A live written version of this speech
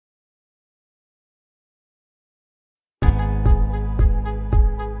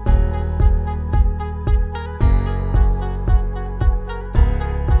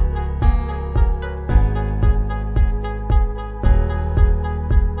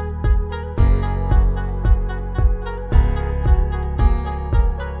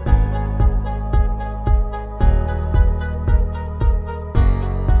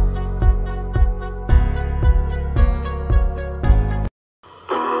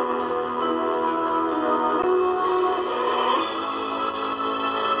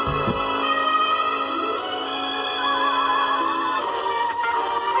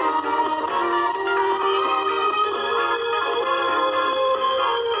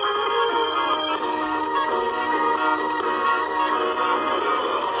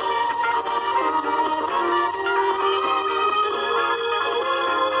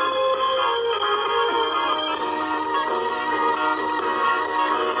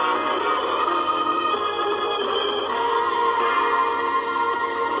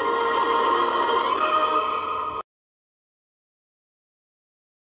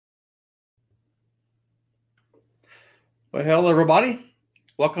Well, hello, everybody.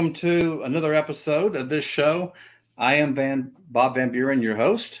 Welcome to another episode of this show. I am Bob Van Buren, your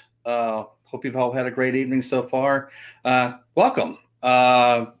host. Hope you've all had a great evening so far. Welcome.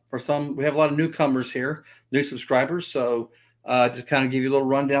 For some, we have a lot of newcomers here, new subscribers. So just kind of give you a little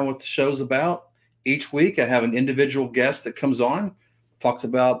rundown what the show's about. Each week, I have an individual guest that comes on, talks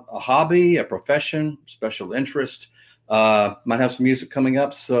about a hobby, a profession, special interest. Might have some music coming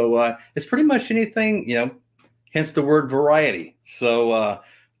up. So it's pretty much anything, hence the word variety. So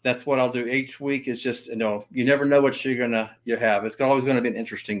that's what I'll do each week is just, you never know what you have. It's always going to be an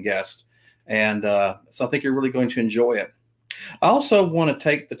interesting guest. And so I think you're really going to enjoy it. I also want to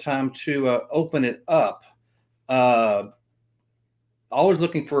take the time to open it up. Always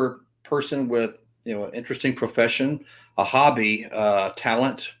looking for a person with, an interesting profession, a hobby,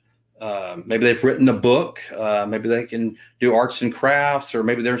 talent. Maybe they've written a book. Maybe they can do arts and crafts, or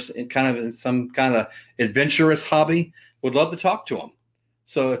maybe there's in some kind of adventurous hobby. Would love to talk to them.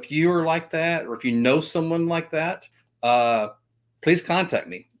 So if you are like that, or if you know someone like that, please contact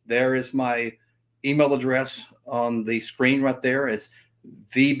me. There is my email address on the screen right there. It's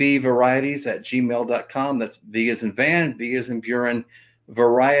vbvarieties@gmail.com. That's V as in Van, B as in Buren,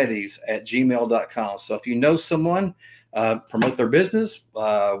 varieties@gmail.com. So if you know someone, promote their business,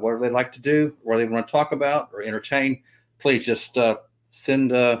 whatever they like to do, or they want to talk about or entertain, please just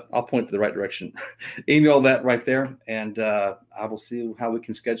send, I'll point to the right direction. Email that right there, and I will see how we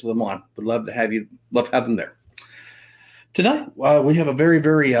can schedule them on. Would love to have them there. Tonight, we have a very,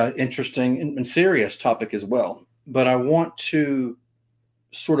 very interesting and serious topic as well. But I want to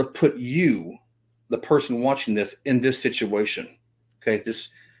sort of put you, the person watching this, in this situation. Okay,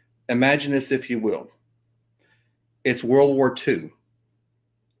 imagine this, if you will. It's World War II.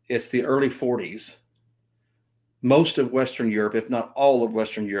 It's the early 40s. Most of Western Europe, if not all of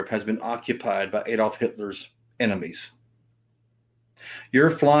Western Europe, has been occupied by Adolf Hitler's enemies.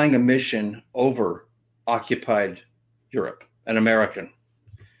 You're flying a mission over occupied Europe, an American,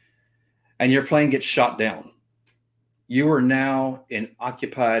 and your plane gets shot down. You are now in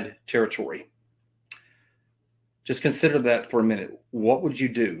occupied territory. Just consider that for a minute. What would you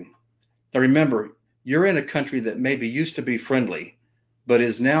do? Now remember, you're in a country that maybe used to be friendly, but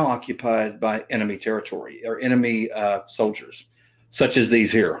is now occupied by enemy territory or enemy soldiers, such as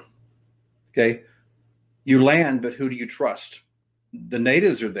these here. Okay. You land, but who do you trust? The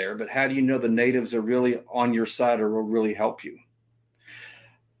natives are there, but how do you know the natives are really on your side or will really help you?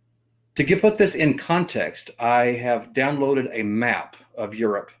 To put this in context, I have downloaded a map of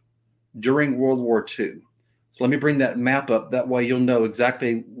Europe during World War II. So let me bring that map up. That way you'll know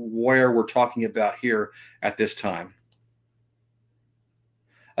exactly where we're talking about here at this time.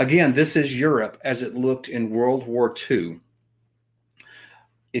 Again, this is Europe as it looked in World War II.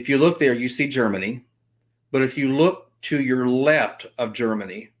 If you look there, you see Germany. But if you look to your left of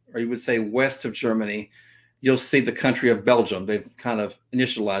Germany, or you would say west of Germany, you'll see the country of Belgium. They've kind of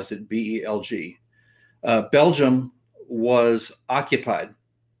initialized it, BELG. Belgium was occupied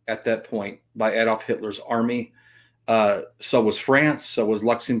at that point by Adolf Hitler's army. So was France, so was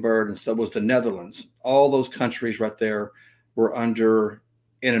Luxembourg, and so was the Netherlands. All those countries right there were under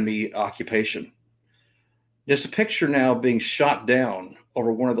enemy occupation. Just a picture now being shot down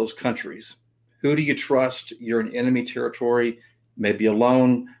over one of those countries. Who do you trust? You're in enemy territory, maybe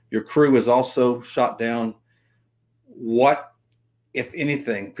alone. Your crew is also shot down. What, if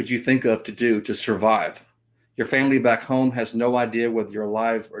anything, could you think of to do to survive? Your family back home has no idea whether you're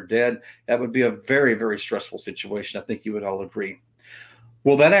alive or dead. That would be a very, very stressful situation. I think you would all agree.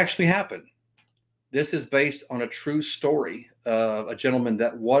 Well, that actually happened. This is based on a true story of a gentleman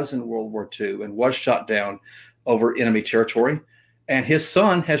that was in World War II and was shot down over enemy territory. And his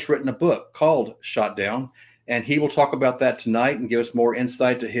son has written a book called Shot Down. And he will talk about that tonight and give us more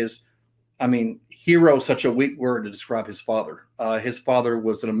insight to his, hero, such a weak word to describe his father. His father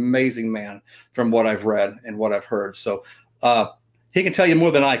was an amazing man from what I've read and what I've heard. So he can tell you more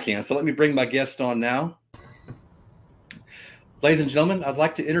than I can. So let me bring my guest on now. Ladies and gentlemen, I'd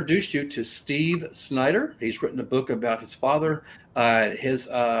like to introduce you to Steve Snyder. He's written a book about his father, his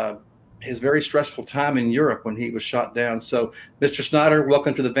very stressful time in Europe when he was shot down. So, Mr. Snyder,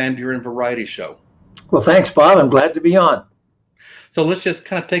 welcome to the Van Buren Variety Show. Well, thanks, Bob. I'm glad to be on. So let's just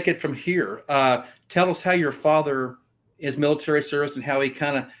kind of take it from here. Tell us how your father, his military service, and how he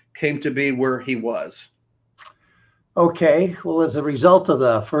kind of came to be where he was. Okay. Well, as a result of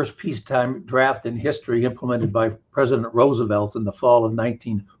the first peacetime draft in history implemented by President Roosevelt in the fall of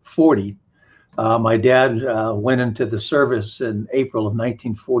 1940, my dad went into the service in April of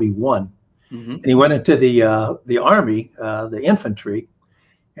 1941. Mm-hmm. And he went into the Army, the infantry,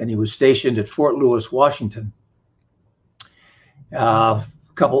 and he was stationed at Fort Lewis, Washington.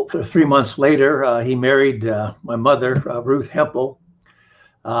 3 months later, he married my mother, Ruth Hempel.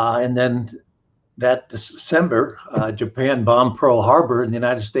 And then that December, Japan bombed Pearl Harbor and the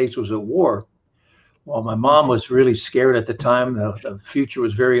United States was at war. Well, my mom was really scared at the time. The future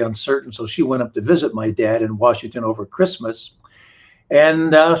was very uncertain. So she went up to visit my dad in Washington over Christmas.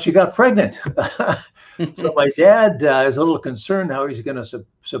 And she got pregnant. So my dad is a little concerned how he's going to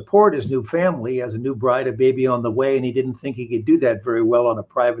support his new family. He has a new bride, a baby on the way, and he didn't think he could do that very well on a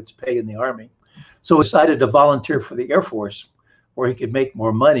private's pay in the Army. So he decided to volunteer for the Air Force, where he could make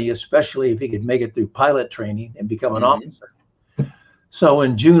more money, especially if he could make it through pilot training and become an officer. So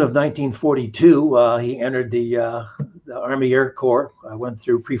in June of 1942, he entered the Army Air Corps. I went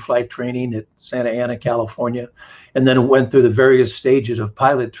through pre-flight training at Santa Ana, California, and then went through the various stages of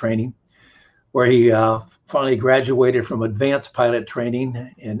pilot training, where he finally graduated from advanced pilot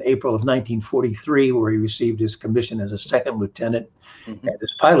training in April of 1943, where he received his commission as a second lieutenant at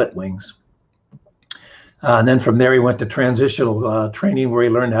his pilot wings. And then from there, he went to transitional training, where he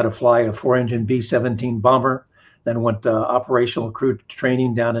learned how to fly a 4-engine B-17 bomber. Then went to operational crew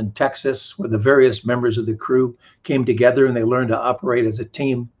training down in Texas, where the various members of the crew came together and they learned to operate as a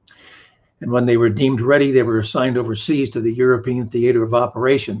team. And when they were deemed ready, they were assigned overseas to the European Theater of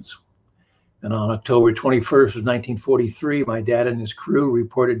Operations. And on October 21st of 1943, my dad and his crew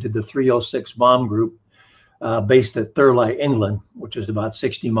reported to the 306 Bomb Group based at Thurley, England, which is about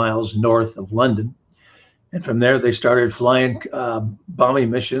 60 miles north of London. And from there, they started flying bombing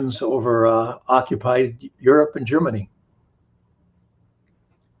missions over occupied Europe and Germany.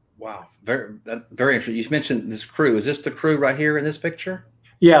 Wow, very interesting. You mentioned this crew. Is this the crew right here in this picture?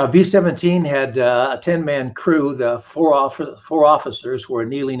 Yeah, B-17 had a 10-man crew. The four officers were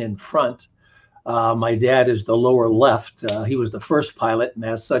kneeling in front. My dad is the lower left. He was the first pilot, and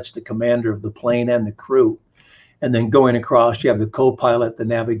as such, the commander of the plane and the crew. And then going across, you have the co-pilot, the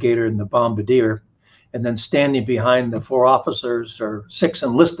navigator, and the bombardier. And then standing behind the 4 officers are 6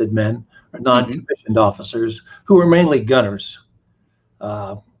 enlisted men, or non-commissioned officers, who were mainly gunners.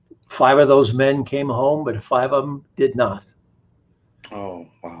 5 of those men came home, but 5 of them did not. Oh,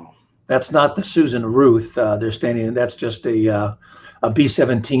 wow. That's not the Susan Ruth they're standing in. That's just a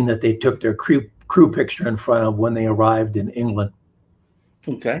B-17 that they took their crew picture in front of when they arrived in England.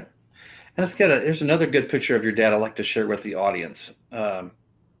 Okay. And let's get there's another good picture of your dad I'd like to share with the audience.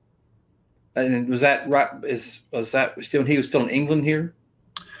 And was that right? Was that still, he was still in England here?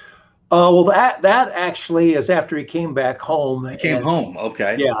 Well, that actually is after he came back home. He came home,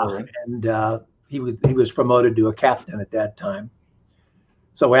 okay. Yeah, and he was promoted to a captain at that time.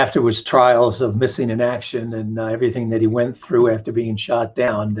 So after his trials of missing in action and everything that he went through after being shot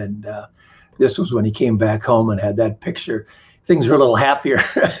down, then this was when he came back home and had that picture. Things were a little happier.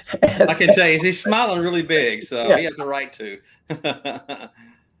 I can tell you, he's smiling really big, so yeah. He has a right to.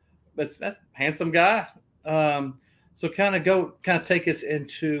 But that's a handsome guy. So kind of take us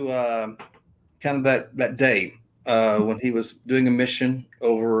into kind of that day when he was doing a mission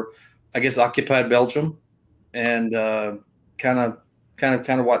over, I guess, occupied Belgium, and kind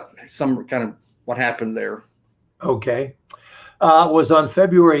of what happened there. Okay. It was on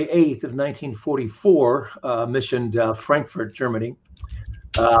February 8th of 1944, mission to Frankfurt, Germany.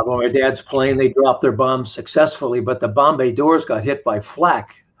 When my dad's plane, they dropped their bombs successfully, but the bomb bay doors got hit by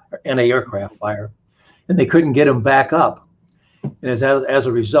flak, anti-aircraft fire, and they couldn't get them back up. And as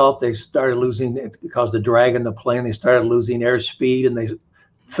a result, they started losing, it caused a drag in the plane. They started losing airspeed, and they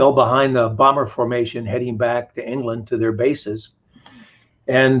fell behind the bomber formation heading back to England to their bases.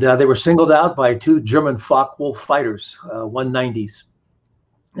 And they were singled out by 2 German Focke-Wulf fighters, 190s.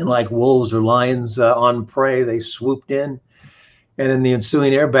 And like wolves or lions on prey, they swooped in. And in the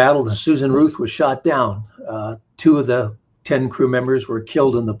ensuing air battle, the Susan Ruth was shot down. 2 of the 10 crew members were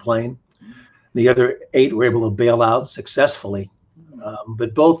killed in the plane. The other 8 were able to bail out successfully.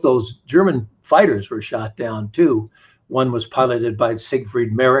 But both those German fighters were shot down too. One was piloted by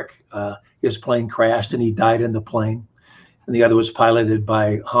Siegfried Merrick. His plane crashed and he died in the plane. And the other was piloted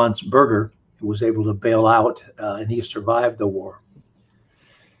by Hans Berger, who was able to bail out, and he survived the war.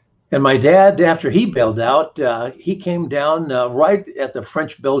 And my dad, after he bailed out, he came down right at the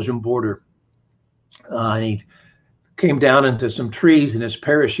French-Belgium border. And he came down into some trees, and his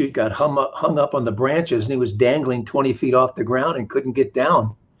parachute got hung up on the branches, and he was dangling 20 feet off the ground and couldn't get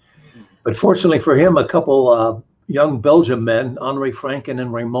down. But fortunately for him, a couple young Belgian men, Henri Franken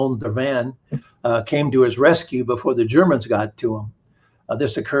and Raymond Dervan, came to his rescue before the Germans got to him.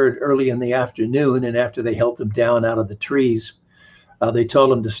 This occurred early in the afternoon, and after they helped him down out of the trees, they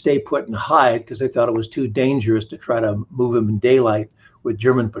told him to stay put and hide because they thought it was too dangerous to try to move him in daylight with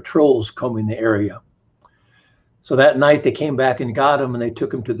German patrols combing the area. So that night they came back and got him, and they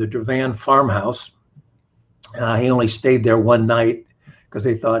took him to the Dravan farmhouse. He only stayed there one night because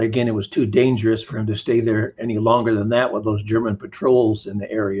they thought, again, it was too dangerous for him to stay there any longer than that with those German patrols in the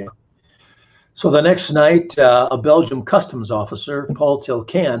area. So the next night, a Belgian customs officer, Paul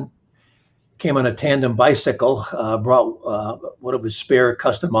Tilcan, came on a tandem bicycle, brought one of his spare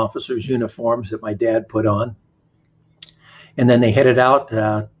custom officers' uniforms that my dad put on. And then they headed out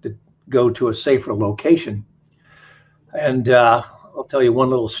to go to a safer location. And I'll tell you one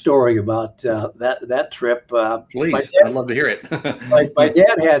little story about that trip. Please, I'd love to hear it. my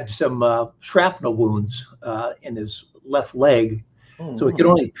dad had some shrapnel wounds in his left leg. So he could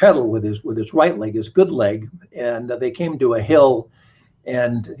only pedal with his right leg, his good leg. And they came to a hill,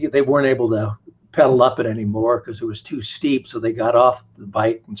 and they weren't able to pedal up it anymore because it was too steep. So they got off the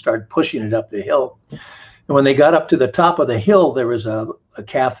bike and started pushing it up the hill. And when they got up to the top of the hill, there was a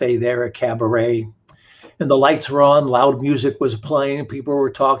cafe there, a cabaret. And the lights were on, loud music was playing, people were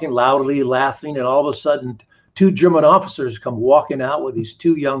talking loudly, laughing, and all of a sudden, two German officers come walking out with these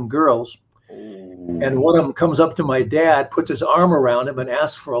two young girls. And one of them comes up to my dad, puts his arm around him, and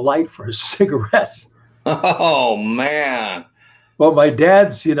asks for a light for his cigarette. Oh, man. Well, my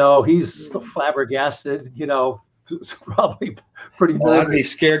dad's, he's flabbergasted, probably pretty nervous. I'd be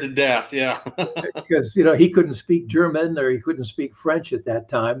scared to death, yeah. Because, he couldn't speak German or he couldn't speak French at that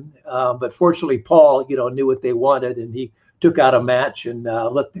time. But fortunately, Paul, knew what they wanted, and he took out a match and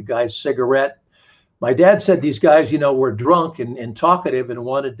lit the guy's cigarette. My dad said these guys, were drunk and talkative and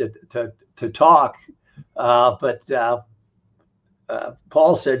wanted to talk. But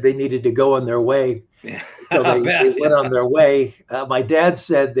Paul said they needed to go on their way. Yeah. So they went on their way. My dad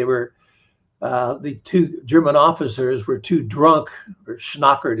said they were, the two German officers were too drunk, or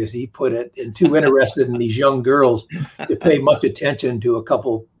schnockered, as he put it, and too interested in these young girls to pay much attention to a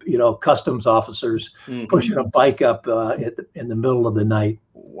couple, customs officers pushing a bike up in the middle of the night.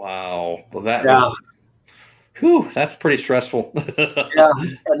 Wow. Well, that's pretty stressful. Yeah,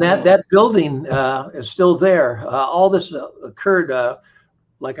 and that building is still there. All this occurred,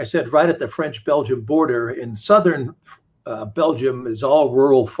 like I said, right at the French-Belgian border. In southern Belgium is all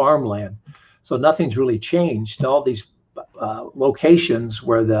rural farmland, so nothing's really changed. All these locations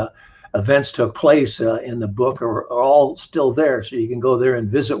where the events took place in the book are all still there, so you can go there and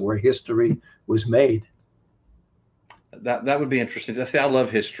visit where history was made. That would be interesting. I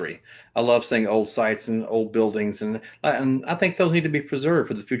love history. I love seeing old sites and old buildings, and I think those need to be preserved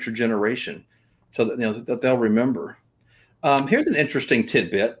for the future generation, so that that they'll remember. Here's an interesting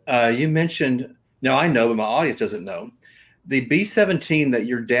tidbit. You mentioned, now I know, but my audience doesn't know, the B-17 that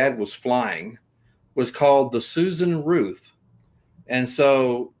your dad was flying was called the Susan Ruth, and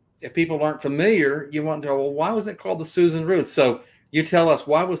so if people aren't familiar, you want to know, well, why was it called the Susan Ruth? So you tell us,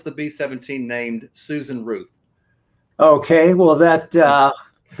 why was the B-17 named Susan Ruth? Okay, well, that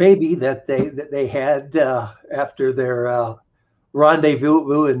baby that they had after their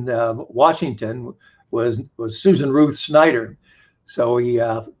rendezvous in Washington was Susan Ruth Snyder. So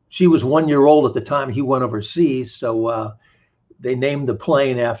she was 1 year old at the time he went overseas. So they named the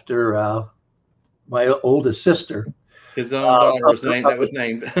plane after my oldest sister. His own daughter was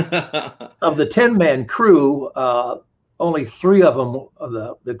named. Of the 10-man crew, only 3 of them,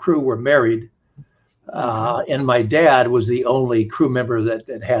 the crew, were married. And my dad was the only crew member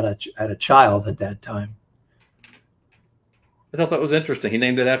that had a child at that time. I thought that was interesting. He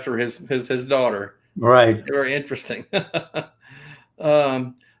named it after his daughter. Right. Very interesting.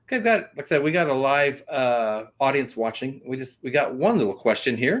 Okay, like I said, we got a live audience watching. We got one little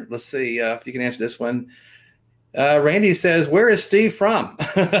question here. Let's see if you can answer this one. Randy says, "Where is Steve from?"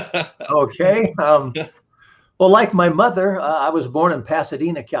 Okay. Well, like my mother, I was born in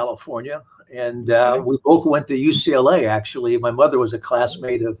Pasadena, California. And we both went to UCLA, actually. My mother was a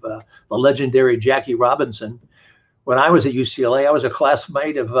classmate of the legendary Jackie Robinson. When I was at UCLA, I was a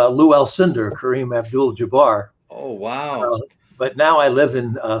classmate of Lou Alcindor, Kareem Abdul-Jabbar. Oh, wow. But now I live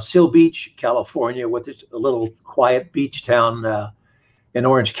in Seal Beach, California, which is a little quiet beach town in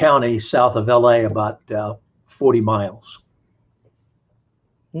Orange County, south of LA, about 40 miles.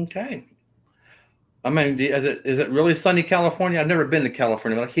 Okay. I mean, is it really sunny California? I've never been to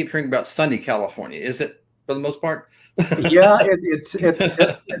California, but I keep hearing about sunny California. Is it for the most part? Yeah, it's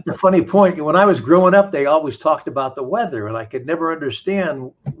a funny point. When I was growing up, they always talked about the weather, and I could never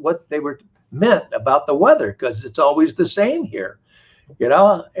understand what they were meant about the weather because it's always the same here,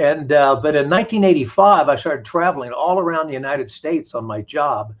 And but in 1985, I started traveling all around the United States on my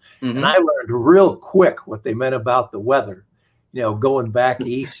job, and I learned real quick what they meant about the weather. Going back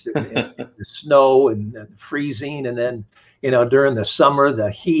east and the snow and freezing, and then, during the summer,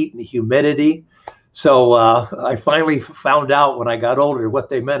 the heat and the humidity. So I finally found out when I got older what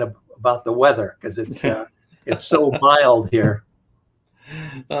they meant about the weather, because it's so mild here.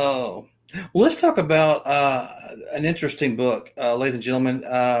 Oh, well, let's talk about an interesting book, ladies and gentlemen.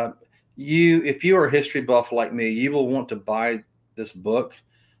 If you are a history buff like me, you will want to buy this book.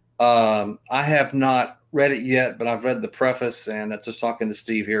 I have not read it yet, but I've read the preface, and just talking to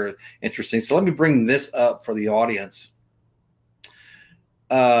Steve here, interesting. So let me bring this up for the audience.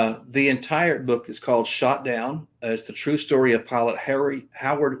 The entire book is called Shot Down. It's the true story of pilot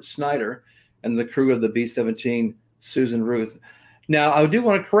Howard Snyder and the crew of the B-17 Susan Ruth. Now, I do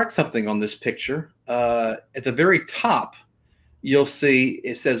want to correct something on this picture. At the very top, you'll see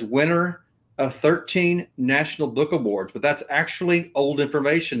it says winner of 13 National Book Awards, but that's actually old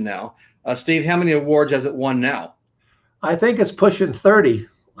information now. Steve, how many awards has it won now? I think it's pushing 30.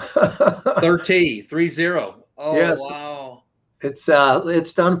 30. Oh, yes. Wow.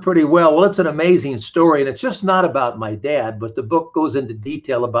 It's done pretty well. Well, it's an amazing story, and it's just not about my dad, but the book goes into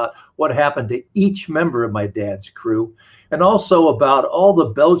detail about what happened to each member of my dad's crew, and also about all the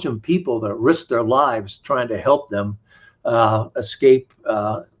Belgian people that risked their lives trying to help them escape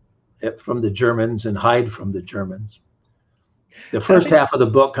from the Germans and hide from the Germans. The first half of the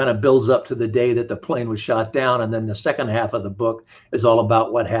book kind of builds up to the day that the plane was shot down, and then the second half of the book is all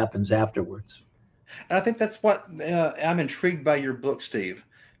about what happens afterwards. And I think that's what I'm intrigued by your book, Steve,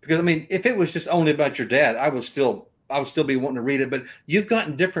 because I mean, if it was just only about your dad, I would still be wanting to read it. But you've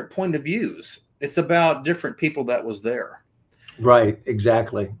gotten different point of views. It's about different people that was there. Right.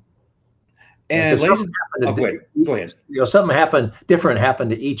 Exactly. And go ahead. Something different happened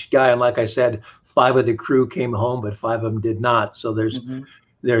to each guy, and like I said, 5 of the crew came home, but 5 of them did not. So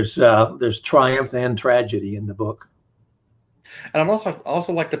there's triumph and tragedy in the book. And I'd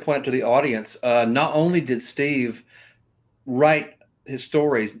also like to point out to the audience, not only did Steve write his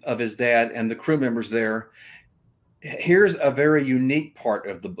stories of his dad and the crew members there, here's a very unique part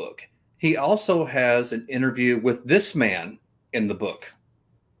of the book. He also has an interview with this man in the book.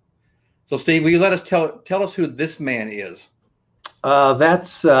 So, Steve, will you let us tell us who this man is?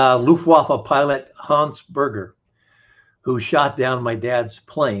 That's Luftwaffe pilot Hans Berger, who shot down my dad's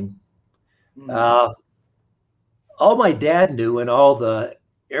plane. All my dad knew and all the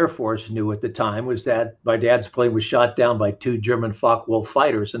Air Force knew at the time was that my dad's plane was shot down by 2 German Focke-Wulf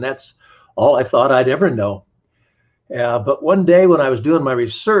fighters, and that's all I thought I'd ever know. But one day when I was doing my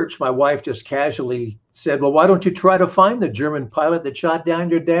research, my wife just casually said, well, why don't you try to find the German pilot that shot down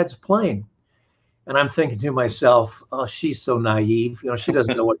your dad's plane? And I'm thinking to myself, oh, she's so naive. She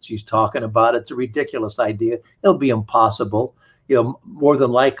doesn't know what she's talking about. It's a ridiculous idea. It'll be impossible. More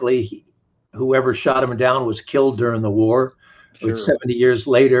than likely, whoever shot him down was killed during the war. Sure. But 70 years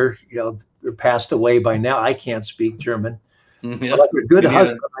later, they're passed away by now. I can't speak German. Yeah. Like a good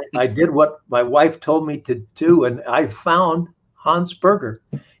husband, I did what my wife told me to do, and I found Hans Berger.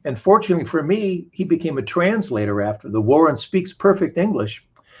 And fortunately for me, he became a translator after the war and speaks perfect English.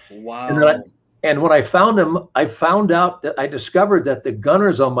 Wow. And when I found him, I discovered that the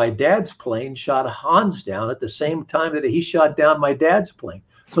gunners on my dad's plane shot Hans down at the same time that he shot down my dad's plane.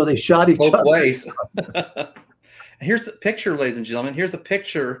 So they shot each other. Both ways. Here's the picture, ladies and gentlemen. Here's a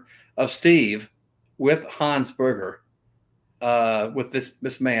picture of Steve with Hans Berger, with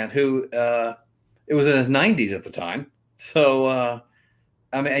this man who it was in his 90s at the time. So,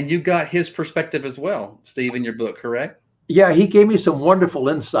 I mean, and you got his perspective as well, Steve, in your book, correct? Yeah, he gave me some wonderful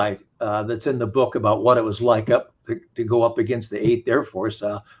insight that's in the book about what it was like to go up against the 8th Air Force.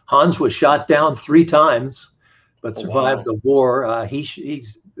 Hans was shot down 3 times, but survived the war.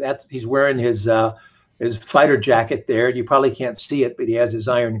 He's wearing his fighter jacket there. You probably can't see it, but he has his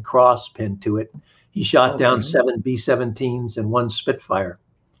Iron Cross pinned to it. He shot down 7 B-17s and 1 Spitfire.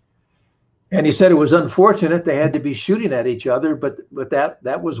 And he said it was unfortunate they had to be shooting at each other, but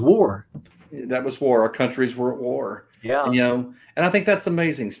that was war. That was war. Our countries were at war. Yeah. And I think that's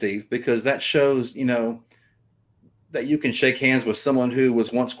amazing, Steve, because that shows, that you can shake hands with someone who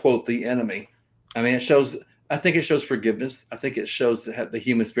was once, quote, the enemy. I mean, I think it shows forgiveness. I think it shows the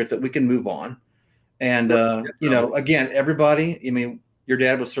human spirit that we can move on. And, again, everybody, I mean, your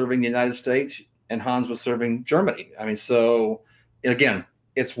dad was serving the United States and Hans was serving Germany. I mean, so again,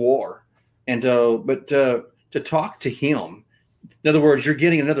 it's war. And, but to talk to him, in other words, you're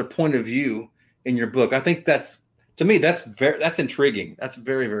getting another point of view in your book. I think to me, that's intriguing. That's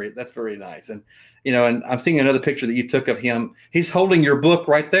very nice. And, and I'm seeing another picture that you took of him. He's holding your book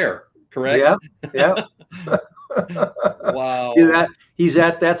right there. Correct? Yeah. Wow.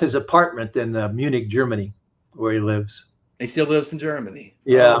 That's his apartment in Munich, Germany, where he lives. He still lives in Germany.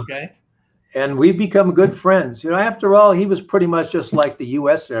 Yeah. Oh, okay. and we become good friends. After all, he was pretty much just like the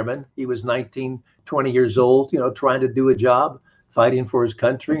U.S. Airman. He was 19, 20 years old, trying to do a job, fighting for his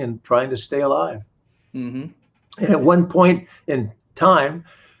country and trying to stay alive. Mm-hmm. And at one point in time,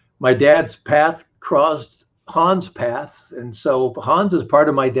 my dad's path crossed Hans' path. And so Hans is part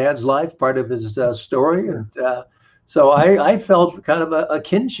of my dad's life, part of his story. And so I felt kind of a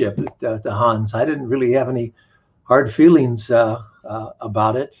kinship to Hans. I didn't really have any hard feelings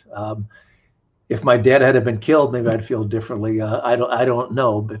about it. If my dad had been killed, maybe I'd feel differently. I don't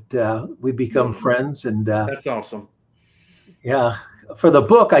know, but we become friends. And that's awesome. Yeah. For the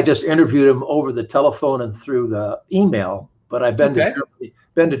book, I just interviewed him over the telephone and through the email, but I've been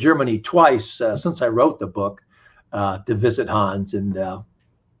to Germany twice since I wrote the book to visit Hans and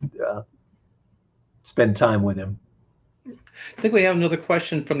spend time with him. I think we have another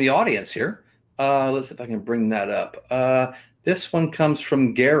question from the audience here. Let's see if I can bring that up. This one comes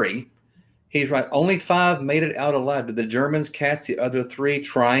from Gary. He's right. Only 5 made it out alive. Did the Germans catch the other 3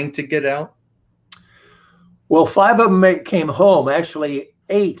 trying to get out? Well, 5 of them came home. Actually,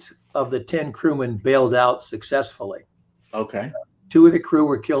 8 of the 10 crewmen bailed out successfully. Okay. 2 of the crew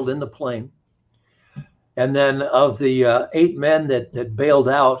were killed in the plane. And then of the 8 men that bailed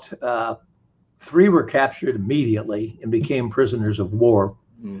out, 3 were captured immediately and became prisoners of war.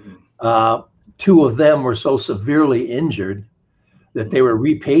 Mm-hmm. 2 of them were so severely injured that they were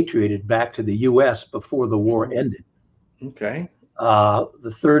repatriated back to the U.S. before the war ended. Okay. The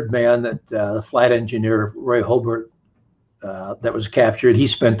 3rd man, the flight engineer, Roy Hobart, that was captured, he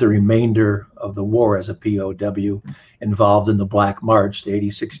spent the remainder of the war as a POW involved in the Black March, the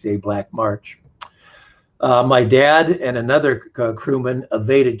 86-day Black March. My dad and another crewman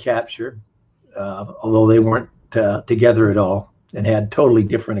evaded capture, although they weren't together at all and had totally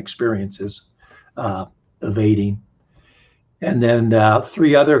different experiences evading. And then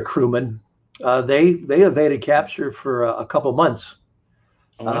 3 other crewmen, they evaded capture for a couple months.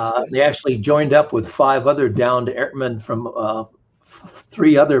 They actually joined up with 5 other downed airmen from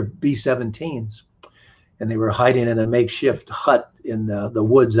 3 other B-17s, and they were hiding in a makeshift hut in the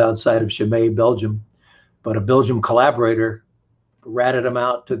woods outside of Chimay, Belgium. But a Belgian collaborator ratted them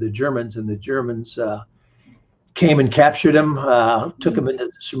out to the Germans, and the Germans came and captured him, took him into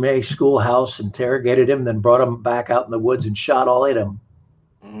the Chimay schoolhouse, interrogated him, then brought him back out in the woods and shot all 8 of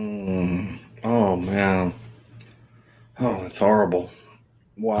them. Oh, man. Oh, that's horrible.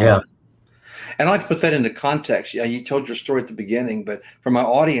 Wow. Yeah. And I'd like to put that into context. Yeah, you told your story at the beginning, but for my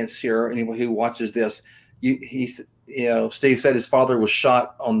audience here, anyone who watches this, Steve said his father was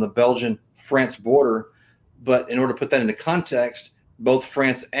shot on the Belgian-France border, but in order to put that into context, both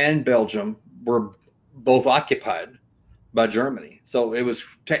France and Belgium were both occupied by Germany. So it was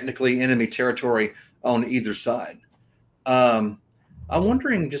technically enemy territory on either side. I'm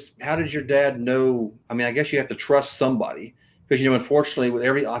wondering, just how did your dad know? I mean, I guess you have to trust somebody because, unfortunately, with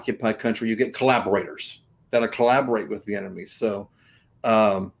every occupied country, you get collaborators that'll collaborate with the enemy. So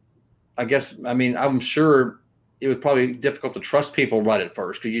I guess, I'm sure it was probably difficult to trust people right at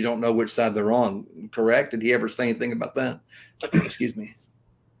first because you don't know which side they're on, correct? Did he ever say anything about that? Excuse me.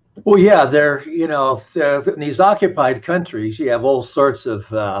 Well, yeah, in these occupied countries, you have all sorts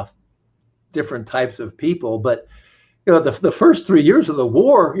of different types of people, but the first 3 years of the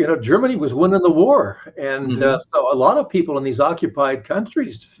war, Germany was winning the war. And so a lot of people in these occupied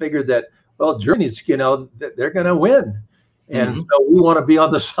countries figured that, well, Germany's, they're going to win. And so we want to be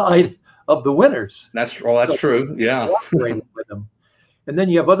on the side of the winners. That's true. Yeah. With them. And then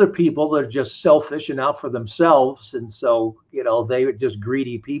you have other people that are just selfish and out for themselves. And so, they were just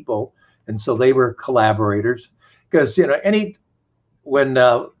greedy people. And so they were collaborators because, when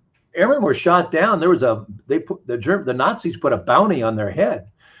airmen were shot down, the Nazis put a bounty on their head.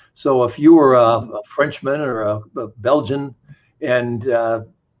 So if you were a Frenchman or a Belgian and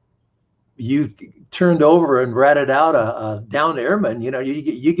you turned over and ratted out a downed airman,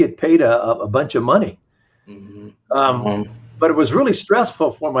 you get paid a bunch of money. But it was really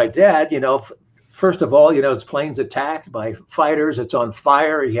stressful for my dad. First of all, his plane's attacked by fighters. It's on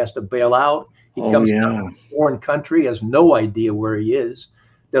fire. He has to bail out. He comes down to a foreign country, has no idea where he is.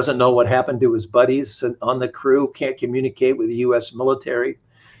 Doesn't know what happened to his buddies on the crew, can't communicate with the U.S. military.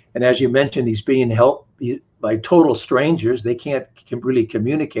 And as you mentioned, he's being helped by total strangers. They can't really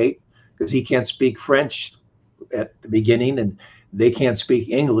communicate because he can't speak French at the beginning and they can't speak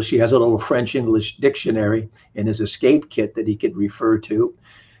English. He has a little French-English dictionary in his escape kit that he could refer to.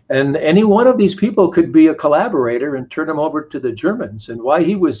 And any one of these people could be a collaborator and turn him over to the Germans. And while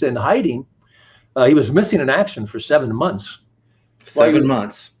he was in hiding, he was missing in action for 7 months. 7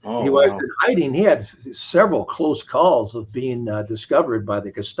 months. He Oh, was wow. in hiding. He had several close calls of being discovered by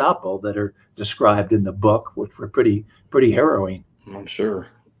the Gestapo that are described in the book, which were pretty harrowing. I'm sure.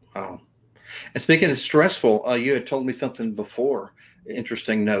 Wow. And speaking of stressful, you had told me something before.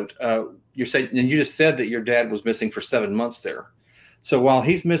 Interesting note. You said, and you just said that your dad was missing for 7 months there. So while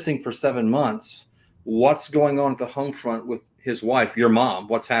he's missing for 7 months, what's going on at the home front with his wife, your mom?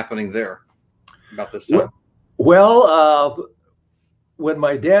 What's happening there about this time? Well, when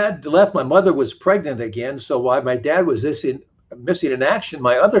my dad left, my mother was pregnant again. So while my dad was missing in action,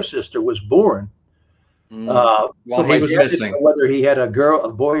 my other sister was born. While so he my was dad didn't know missing. whether he had a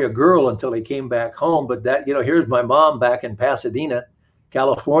boy or girl until he came back home. But that, here's my mom back in Pasadena,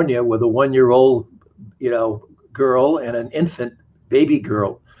 California, with a 1-year-old, girl and an infant baby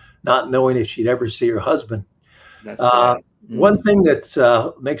girl, not knowing if she'd ever see her husband. That's sad. One thing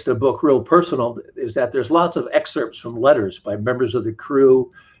that makes the book real personal is that there's lots of excerpts from letters by members of the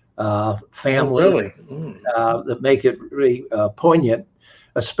crew, family, Oh, really? that make it really poignant,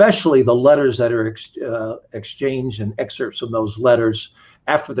 especially the letters that are exchanged and excerpts from those letters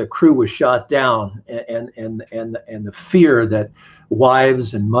after the crew was shot down, and the fear that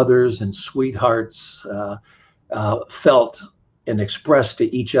wives and mothers and sweethearts felt and expressed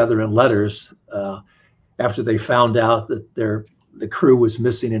to each other in letters after they found out that the crew was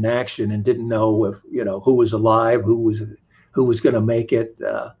missing in action and didn't know if who was alive, who was going to make it.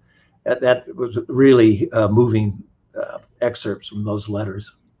 That was really moving excerpts from those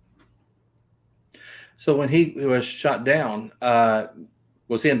letters. So when he was shot down,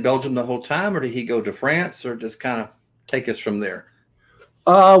 was he in Belgium the whole time, or did he go to France, or just kind of take us from there?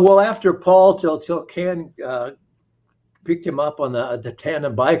 Well, after Paul Tilcan picked him up on the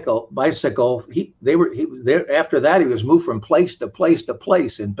tandem bicycle, he was there. After that, he was moved from place to place to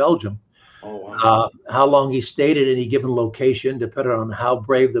place in Belgium. Oh, wow. How long he stayed at any given location depended on how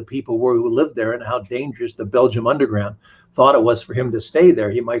brave the people were who lived there and how dangerous the Belgium underground thought it was for him to stay there.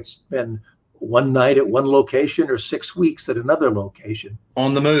 He might spend one night at one location or 6 weeks at another location.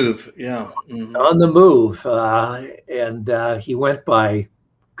 On the move, yeah. On the move. And he went by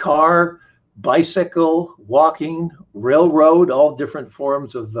car, bicycle, walking, railroad, all different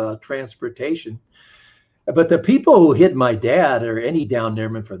forms of transportation. But the people who hid my dad, or any down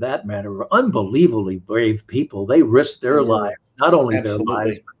thereman for that matter, were unbelievably brave people. They risked their lives, not only their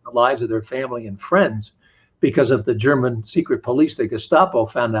lives, but the lives of their family and friends, because if the German secret police, the Gestapo,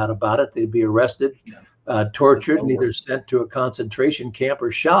 found out about it, they'd be arrested, tortured, and either sent to a concentration camp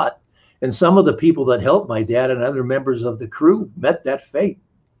or shot. And some of the people that helped my dad and other members of the crew met that fate.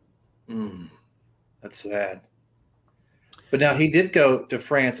 That's sad. But now he did go to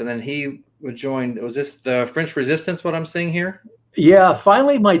France, and then he would join. Was this the French Resistance, what I'm seeing here? Yeah,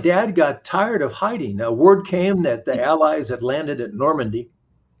 finally my dad got tired of hiding. Word came that the Allies had landed at Normandy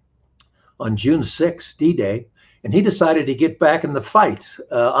on June 6th, D-Day, and he decided to get back in the fight.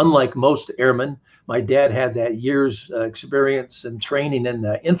 Unlike most airmen, my dad had that year's experience and training in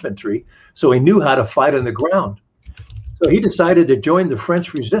the infantry, so he knew how to fight on the ground. So he decided to join the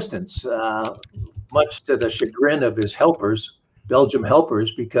French Resistance, much to the chagrin of his helpers, Belgium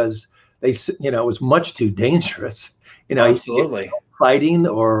helpers, because they, it was much too dangerous. Absolutely. Fighting,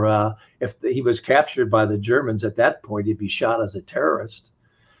 or if he was captured by the Germans at that point, he'd be shot as a terrorist.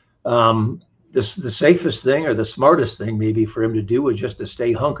 The safest thing, or the smartest thing maybe for him to do, was just to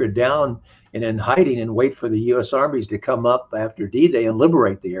stay hunkered down and in hiding and wait for the U.S. armies to come up after D-Day and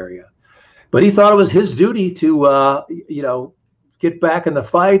liberate the area. But he thought it was his duty to, get back in the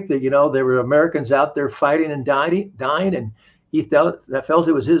fight. That there were Americans out there fighting and dying, and he felt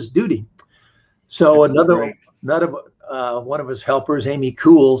it was his duty. So one of his helpers, Amy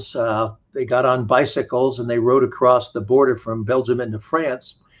Cools, they got on bicycles and they rode across the border from Belgium into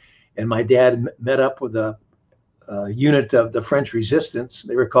France. And my dad met up with a unit of the French Resistance.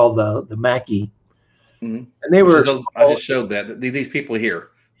 They were called the Maquis. And they were. I just showed that. These people here.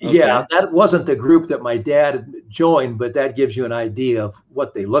 Okay. Yeah, that wasn't the group that my dad joined, but that gives you an idea of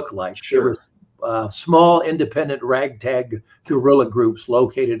what they look like. Sure. They were small, independent, ragtag guerrilla groups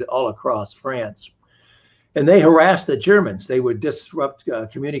located all across France. And they harassed the Germans. They would disrupt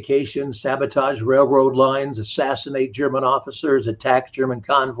communications, sabotage railroad lines, assassinate German officers, attack German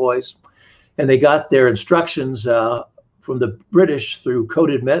convoys. And they got their instructions from the British through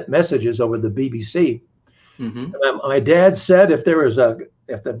coded messages over the BBC. My dad said if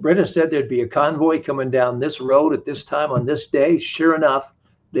the British said there'd be a convoy coming down this road at this time on this day, sure enough,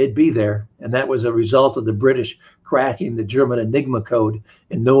 they'd be there. And that was a result of the British cracking the German Enigma code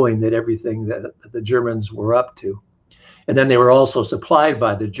and knowing that everything that the Germans were up to. And then they were also supplied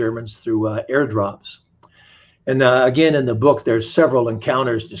by the Germans through airdrops. And again, in the book, there's several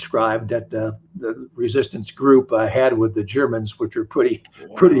encounters described that the resistance group had with the Germans, which are pretty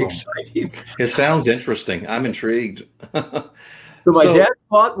exciting. It sounds interesting. I'm intrigued. So my dad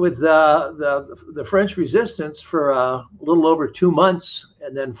fought with the French resistance for a little over 2 months,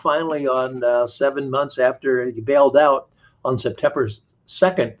 and then finally, on 7 months after he bailed out, on September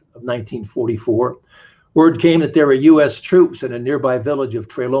 2nd of 1944, word came that there were U.S. troops in a nearby village of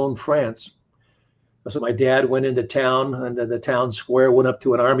Trelone, France. So my dad went into town, and the town square went up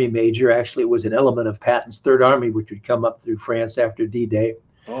to an army major. Actually, it was an element of Patton's Third Army, which would come up through France after D-Day.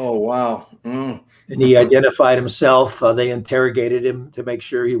 Oh, wow. Mm. And he identified himself. They interrogated him to make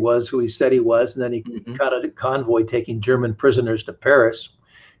sure he was who he said he was. And then he caught a convoy taking German prisoners to Paris.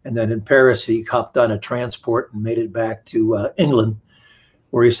 And then in Paris, he hopped on a transport and made it back to England,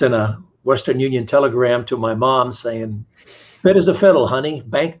 where he sent a Western Union telegram to my mom saying, "Fit as a fiddle, honey.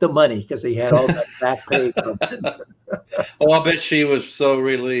 Bank the money," because he had all that back pay from it. Oh, I bet she was so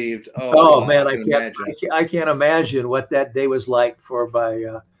relieved. Oh man, I can't imagine what that day was like for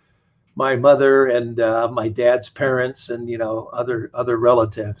my mother and my dad's parents and other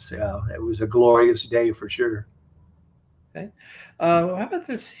relatives. Yeah, it was a glorious day for sure. Okay, how about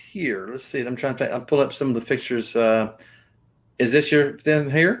this here? Let's see. I'll pull up some of the pictures. Is this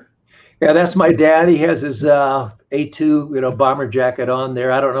them here? Yeah, that's my dad. He has his A2, bomber jacket on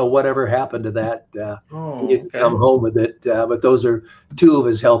there. I don't know whatever happened to that. He didn't come home with it, but those are 2 of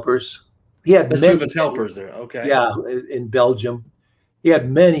his helpers. He had 2 of his helpers there. Okay. Yeah, in Belgium, he had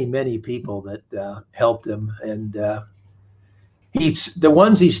many people that helped him, and the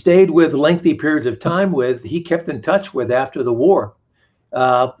ones he stayed with lengthy periods of time with, he kept in touch with after the war.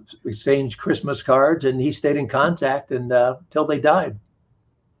 Exchanged Christmas cards, and he stayed in contact until they died.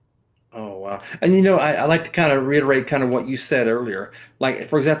 Oh, wow. And, I like to kind of reiterate kind of what you said earlier. Like,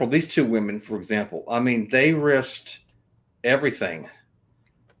 for example, these 2 women, for example, I mean, they risked everything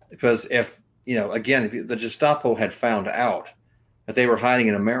because if the Gestapo had found out that they were hiding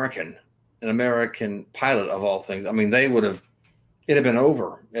an American pilot of all things, I mean, it'd have been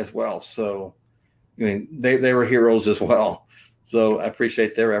over as well. So, I mean, they were heroes as well. So I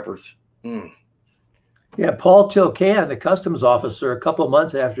appreciate their efforts. Mm. Yeah, Paul Tilcan, the customs officer, a couple of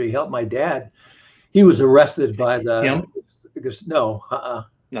months after he helped my dad, he was arrested by Him? No,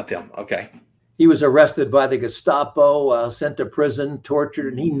 Not them. Okay. He was arrested by the Gestapo, sent to prison,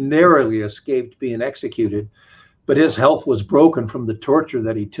 tortured, and he narrowly escaped being executed. But his health was broken from the torture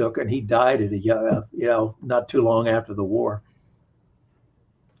that he took, and he died at not too long after the war.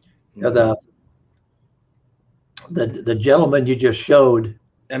 Mm-hmm. The gentleman you just showed.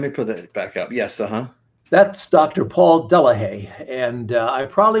 Let me put that back up. Yes. That's Dr. Paul Delahaye, and I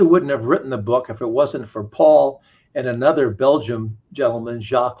probably wouldn't have written the book if it wasn't for Paul and another Belgian gentleman,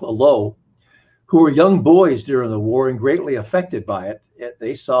 Jacques Lelot, who were young boys during the war and greatly affected by it.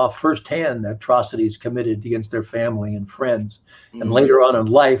 They saw firsthand the atrocities committed against their family and friends. Mm-hmm. And later on in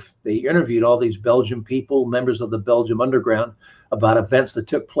life, they interviewed all these Belgian people, members of the Belgium underground, about events that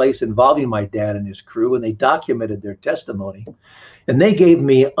took place involving my dad and his crew, and they documented their testimony. And they gave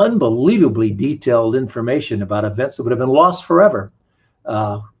me unbelievably detailed information about events that would have been lost forever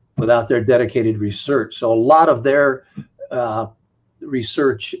without their dedicated research. So a lot of their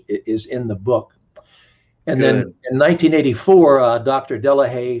research is in the book. And Good. Then in 1984, Dr.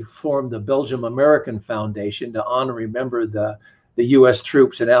 Delahaye formed the Belgium American Foundation to honor and remember the U.S.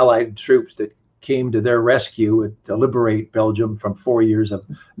 troops and Allied troops that came to their rescue to liberate Belgium from 4 years of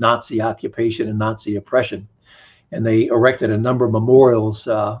Nazi occupation and Nazi oppression. And they erected a number of memorials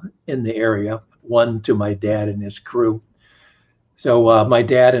in the area, one to my dad and his crew. So my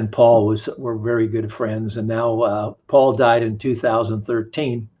dad and Paul were very good friends. And now Paul died in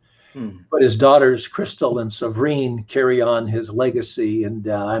 2013. But his daughters, Crystal and Severine, carry on his legacy, and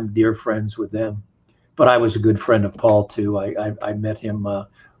I'm dear friends with them. But I was a good friend of Paul, too. I met him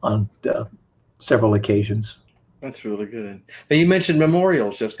on several occasions. That's really good. Now, you mentioned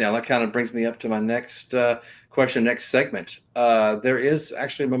memorials just now. That kind of brings me up to my next question, next segment. There is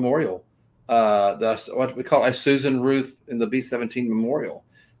actually a memorial, what we call a Susan Ruth in the B-17 Memorial.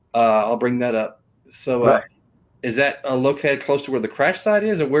 I'll bring that up. So right. Is that located close to where the crash site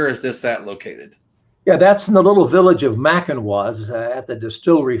is, or where is this located? Yeah, that's in the little village of Mackenwas at the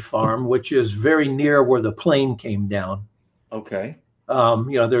distillery farm, which is very near where the plane came down. Okay.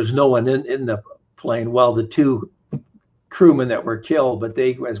 There's no one in the plane. Well, the 2 crewmen that were killed, but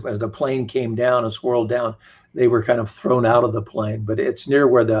they, as the plane came down and swirled down, they were kind of thrown out of the plane. But it's near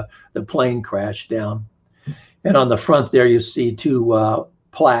where the plane crashed down. And on the front there, you see 2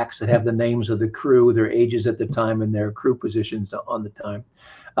 plaques that have the names of the crew, their ages at the time, and their crew positions on the time.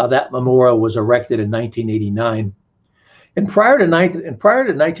 That memorial was erected in 1989. And prior to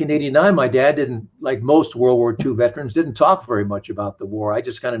 1989, my dad didn't, like most World War II veterans, didn't talk very much about the war. I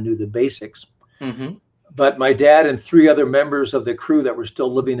just kind of knew the basics. Mm-hmm. But my dad and three other members of the crew that were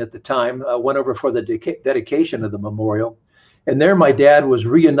still living at the time went over for the dedication of the memorial. And there my dad was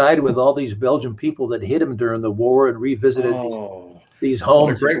reunited with all these Belgian people that hit him during the war and revisited these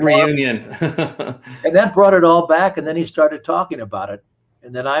homes. What a great reunion. And that brought it all back. And then he started talking about it.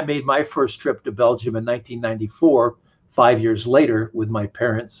 And then I made my first trip to Belgium in 1994, 5 years later, with my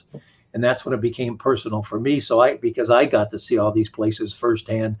parents. And that's when it became personal for me. So because I got to see all these places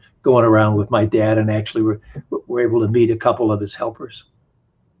firsthand, going around with my dad, and actually were able to meet a couple of his helpers.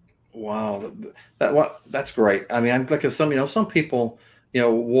 Wow, that's great. I mean, I'm like some people,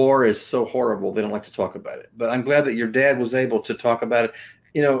 war is so horrible they don't like to talk about it. But I'm glad that your dad was able to talk about it.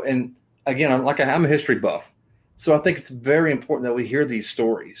 And again, I'm a history buff, so I think it's very important that we hear these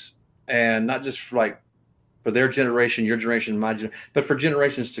stories, and not just for their generation, your generation, my generation, but for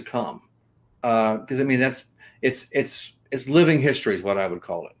generations to come. Because I mean, it's living history is what I would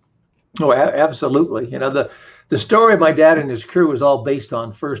call it. Oh, absolutely. The story of my dad and his crew is all based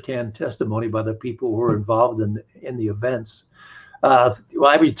on firsthand testimony by the people who were involved in the events.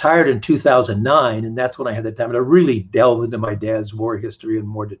 I retired in 2009, and that's when I had the time to really delve into my dad's war history in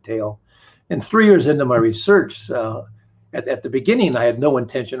more detail. And 3 years into my research, at the beginning, I had no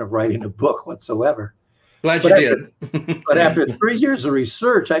intention of writing a book whatsoever. Glad you did. But after 3 years of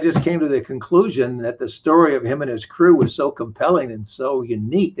research, I just came to the conclusion that the story of him and his crew was so compelling and so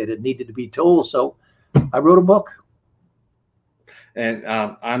unique that it needed to be told. So I wrote a book. And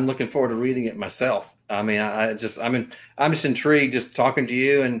I'm looking forward to reading it myself. I mean, I'm just intrigued just talking to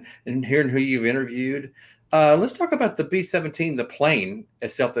you and hearing who you've interviewed. Let's talk about the B-17, the plane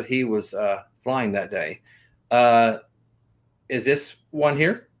itself that he was flying that day. Is this one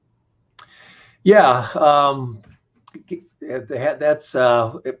here? Yeah, that's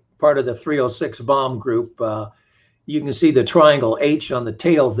part of the 306 bomb group. You can see the triangle H on the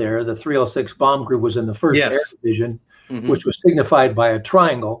tail there. The 306 bomb group was in the 1st Air Division, which was signified by a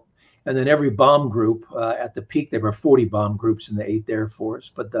triangle. And then every bomb group, at the peak, there were 40 bomb groups in the 8th Air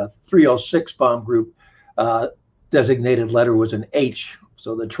Force. But the 306 bomb group designated letter was an H.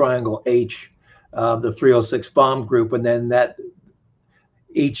 So the triangle H, the 306 bomb group. And then that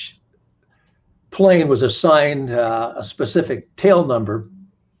each plane was assigned a specific tail number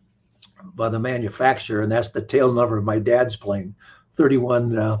by the manufacturer, and that's the tail number of my dad's plane,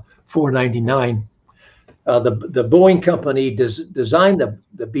 31499. The Boeing company designed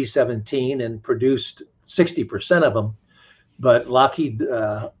the B-17 and produced 60% of them, but Lockheed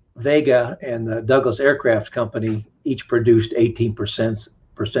Vega and the Douglas Aircraft Company each produced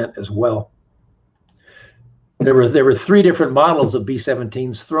 18% as well. There were three different models of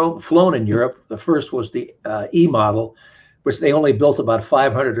B-17s flown in Europe. The first was the E model, which they only built about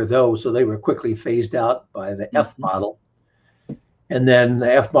 500 of those, so they were quickly phased out by the F model. And then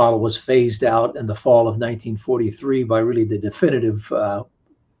the F model was phased out in the fall of 1943 by really the definitive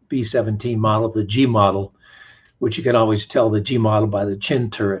B-17 model, the G model, which you can always tell the G model by the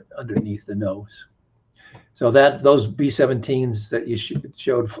chin turret underneath the nose. So those B-17s that you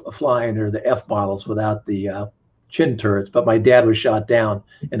showed flying are the F models without the chin turrets. But my dad was shot down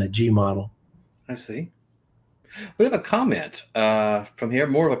in a G model. I see. We have a comment from here,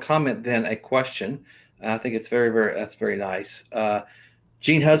 more of a comment than a question. I think it's that's very nice.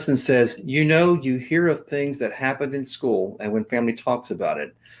 Gene Hudson says, you hear of things that happened in school and when family talks about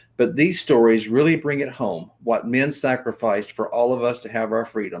it, but these stories really bring it home, what men sacrificed for all of us to have our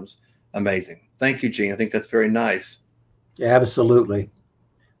freedoms. Amazing. Thank you, Gene. I think that's very nice. Yeah, absolutely.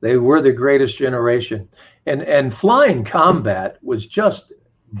 They were the greatest generation. And flying combat was just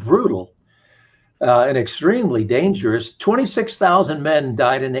brutal and extremely dangerous. 26,000 men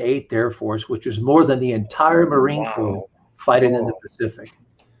died in the 8th Air Force, which was more than the entire Marine Corps fighting in the Pacific.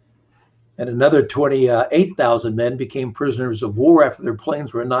 And another 28,000 men became prisoners of war after their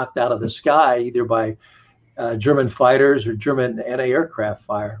planes were knocked out of the sky, either by German fighters or German anti-aircraft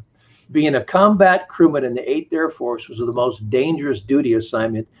fire. Being a combat crewman in the 8th Air Force was the most dangerous duty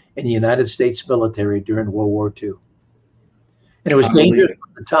assignment in the United States military during World War II. And it was dangerous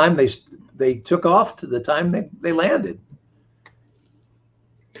from the time they took off to the time they landed.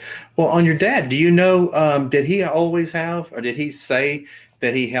 Well, on your dad, do you know, did he always have, or did he say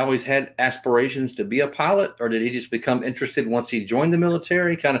that he always had aspirations to be a pilot, or did he just become interested once he joined the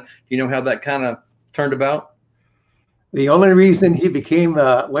military? Do you know how that kind of turned about? The only reason he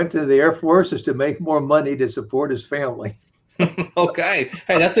went to the Air Force is to make more money to support his family. Okay.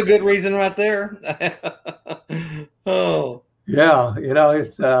 Hey, that's a good reason right there. Oh. Yeah,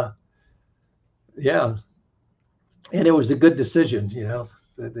 it's yeah, and it was a good decision.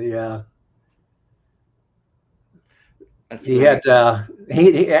 The That's he great. had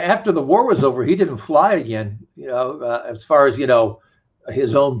he after the war was over, he didn't fly again. As far as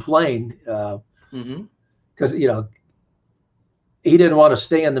his own plane, because he didn't want to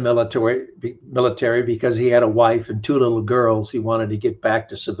stay in the military because he had a wife and two little girls. He wanted to get back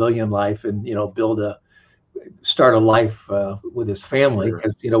to civilian life and start a life with his family. Sure.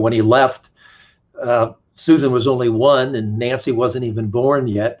 Because when he left, Susan was only one and Nancy wasn't even born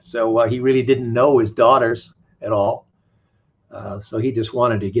yet, so he really didn't know his daughters at all. So he just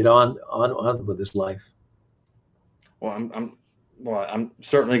wanted to get on with his life. Well, I'm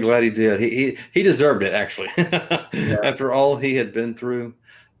certainly glad he did. He deserved it, actually. Yeah. After all he had been through.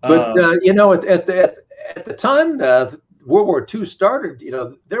 But at the time World War II started,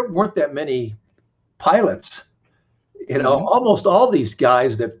 there weren't that many pilots. Almost all these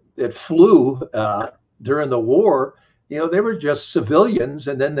guys that flew during the war, they were just civilians,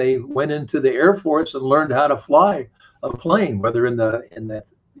 and then they went into the Air Force and learned how to fly a plane, whether in the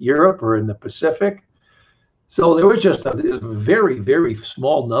Europe or in the Pacific. So there was just a very, very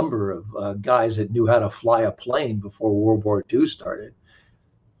small number of guys that knew how to fly a plane before World War II started,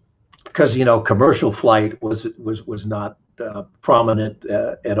 because commercial flight was not prominent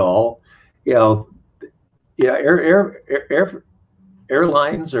at all.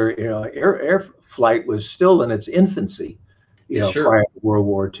 Airlines or air flight was still in its infancy, Sure. prior to World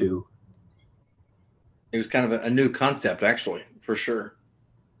War II. It was kind of a new concept, actually, for sure.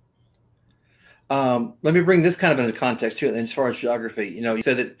 Let me bring this kind of into context too. As far as geography, you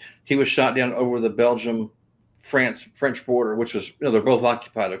said that he was shot down over the Belgium-French border, which was, they're both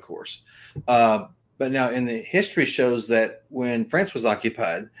occupied, of course. But now in the history shows that when France was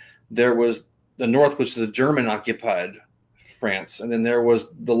occupied, there was the north, which is the German occupied France. And then there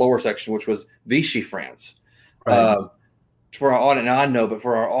was the lower section, which was Vichy France. Right. For our audience, now I know, but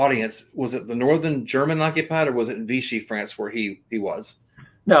for our audience, was it the northern German occupied, or was it Vichy France where he was?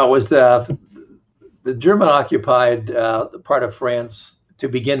 No, it was the German occupied part of France to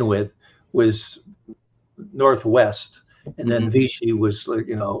begin with was northwest, and then Vichy was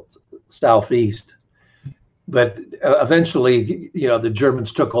southeast. But eventually, the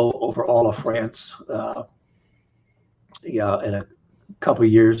Germans took over all of France. In a couple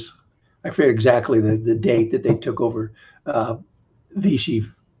of years, I forget exactly the date that they took over Vichy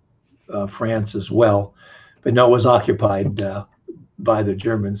France as well, but no, it was occupied by the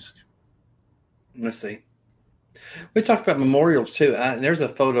Germans. Let's see. We talked about memorials too, and there's a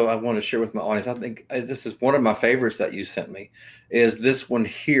photo I want to share with my audience. I think this is one of my favorites that you sent me. Is this one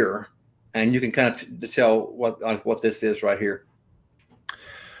here, and you can kind of tell what this is right here.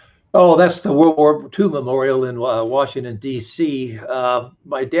 Oh, that's the World War II memorial in Washington, D.C.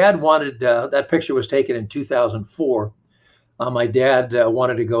 My dad wanted that picture was taken in 2004. My dad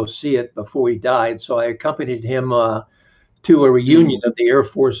wanted to go see it before he died, so I accompanied him to a reunion of the Air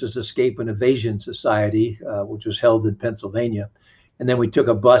Force's Escape and Evasion Society, which was held in Pennsylvania. And then we took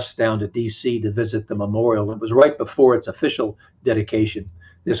a bus down to D.C. to visit the memorial. It was right before its official dedication.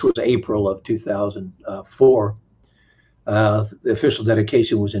 This was April of 2004. The official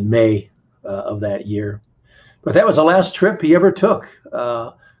dedication was in May of that year. But that was the last trip he ever took.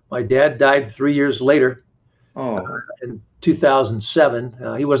 My dad died 3 years later. In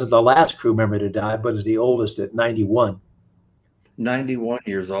 2007. He wasn't the last crew member to die, but is the oldest at 91. 91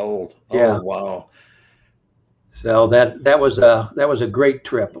 years old. Yeah. Oh, wow. So that was a great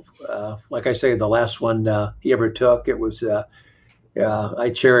trip. Like I say, the last one he ever took. It was I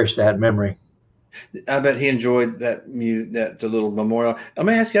cherish that memory. I bet he enjoyed that little memorial. Let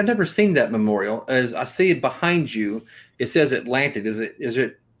me ask you, I've never seen that memorial. As I see it behind you, it says Atlantic. Is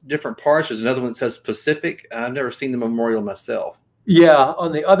it different parts? There's another one that says Pacific. I've never seen the memorial myself. Yeah,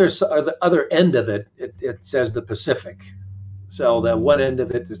 on the other side, the other end of it, it says the Pacific. So that one end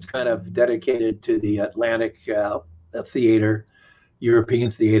of it is kind of dedicated to the Atlantic theater,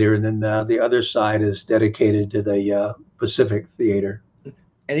 European theater, and then the other side is dedicated to the Pacific theater.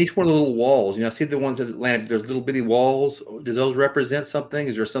 And each one of the little walls, I see the ones that Atlantic. There's little bitty walls. Does those represent something?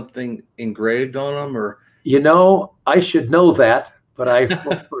 Is there something engraved on them, or? I should know that, but I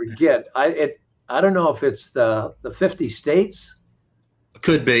forget. I don't know if it's the 50 states.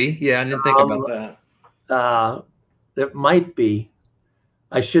 Could be. Yeah, I didn't think about that. It might be.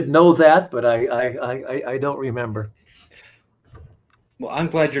 I should know that, but I don't remember. Well, I'm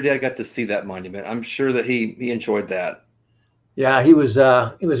glad your dad got to see that monument. I'm sure that he enjoyed that. Yeah, he was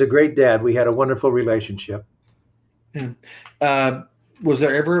a great dad. We had a wonderful relationship. Yeah. Was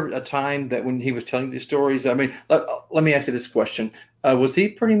there ever a time that when he was telling these stories? I mean, let me ask you this question: was he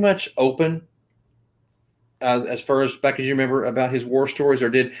pretty much open, as far as back as you remember, about his war stories, or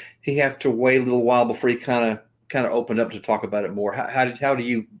did he have to wait a little while before he kind of opened up to talk about it more? How do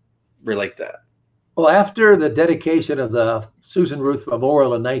you relate that? Well, after the dedication of the Susan Ruth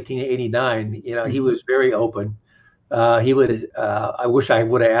Memorial in 1989, he Mm-hmm. was very open. He would. I wish I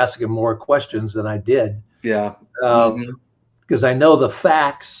would have asked him more questions than I did. Yeah. Mm-hmm. Because I know the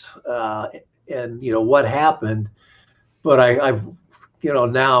facts and what happened, but I've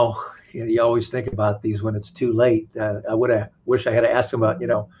now you always think about these when it's too late. I would have wish I had asked him about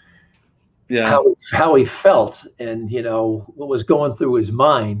Yeah. how he felt and what was going through his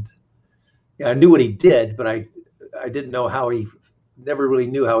mind. I knew what he did, but I didn't know how he never really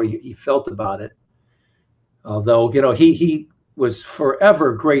knew how he felt about it. Although he was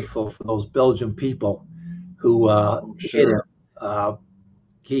forever grateful for those Belgian people who hit him. Sure.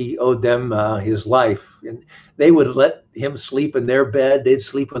 He owed them his life, and they would let him sleep in their bed. They'd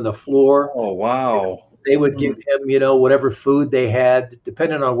sleep on the floor. Oh, wow. They would give him, whatever food they had,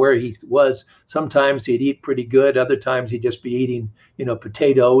 depending on where he was. Sometimes he'd eat pretty good. Other times he'd just be eating,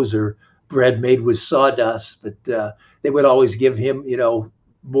 potatoes or bread made with sawdust. But they would always give him,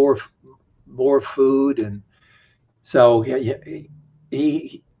 more food, and so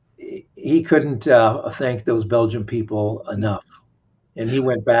he couldn't thank those Belgian people enough. And he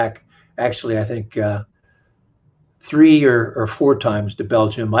went back, actually, I think 3 or 4 times to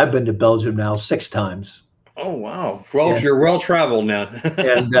Belgium. I've been to Belgium now 6 times. Oh, wow. Well, you're well traveled now.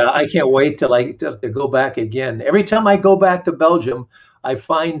 And I can't wait to go back again. Every time I go back to Belgium, I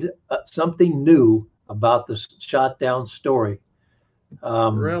find something new about the shot down story.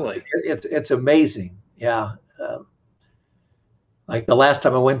 Really? It's amazing. Yeah. Like the last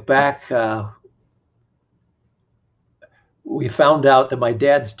time I went back, we found out that my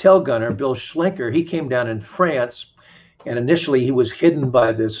dad's tail gunner, Bill Schlenker, he came down in France, and initially he was hidden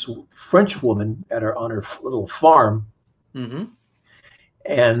by this French woman on her little farm. Mm-hmm.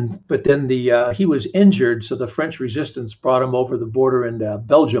 But then he was injured, so the French resistance brought him over the border in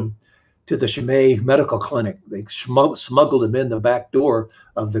Belgium to the Chimay Medical Clinic. They smuggled him in the back door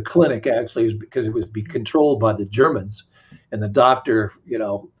of the clinic, actually, because it was controlled by the Germans, and the doctor,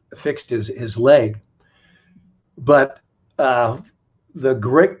 fixed his leg. But the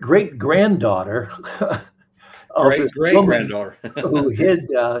great granddaughter of this woman who hid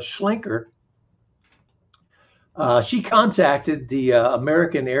Schlenker, she contacted the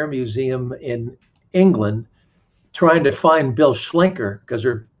American Air Museum in England, trying to find Bill Schlenker because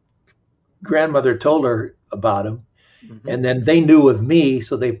her grandmother told her about him, and then they knew of me,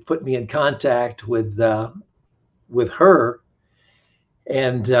 so they put me in contact with her,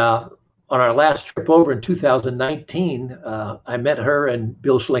 and on our last trip over in 2019, I met her and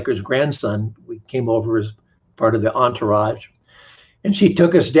Bill Schlenker's grandson. We came over as part of the entourage. And she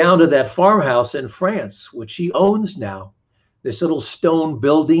took us down to that farmhouse in France, which she owns now, this little stone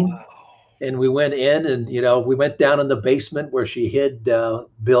building. Wow. And we went in and, we went down in the basement where she hid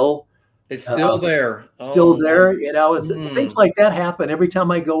Bill. It's still there. Still there. Things like that happen every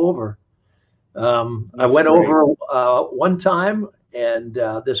time I go over. I went over one time, and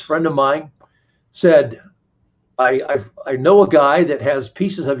this friend of mine said, I know a guy that has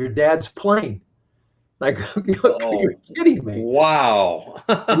pieces of your dad's plane. And I go, you're kidding me. Wow.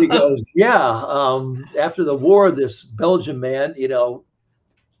 And he goes, yeah. After the war, this Belgian man,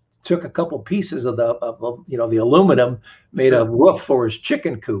 took a couple pieces of the aluminum, made a roof for his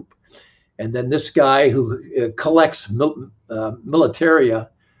chicken coop. And then this guy who collects militaria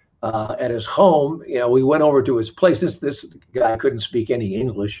at his home, we went over to his place. This guy couldn't speak any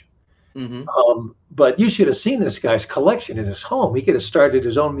English, but you should have seen this guy's collection in his home. He could have started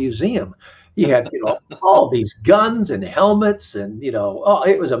his own museum. He had, all these guns and helmets, and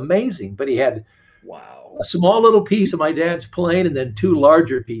it was amazing. But he had a small little piece of my dad's plane, and then 2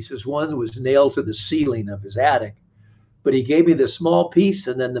 larger pieces. One was nailed to the ceiling of his attic, but he gave me the small piece,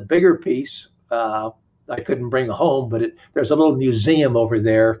 and then the bigger piece I couldn't bring home. But there's a little museum over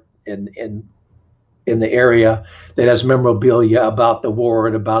there in the area that has memorabilia about the war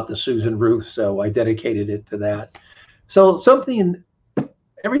and about the Susan Ruth. So I dedicated it to that. So something,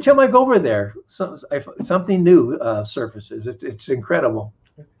 every time I go over there, something new surfaces. It's incredible.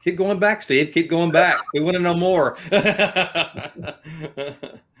 Keep going back, Steve. Keep going back. We want to know more.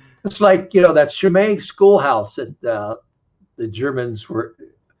 It's like, that Chimay schoolhouse that the Germans were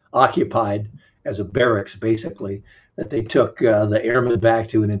occupied as a barracks, basically, that they took the airmen back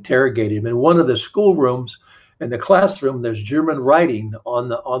to and interrogated them. In one of the schoolrooms, in the classroom, there's German writing on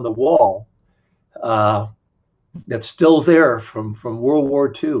the wall. that's still there from World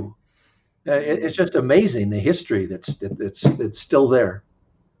War II. It's just amazing the history that's still there.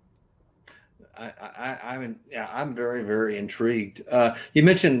 I'm very, very intrigued. You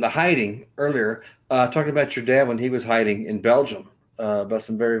mentioned the hiding earlier, talking about your dad when he was hiding in Belgium, about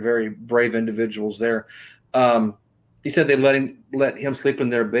some very, very brave individuals there. You said they let him sleep in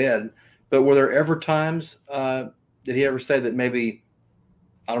their bed, but were there ever times, did he ever say that maybe,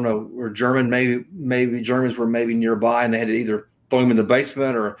 I don't know, or maybe Germans were maybe nearby and they had to either throw him in the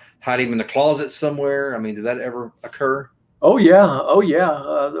basement or hide him in the closet somewhere? I mean, did that ever occur? Oh yeah, oh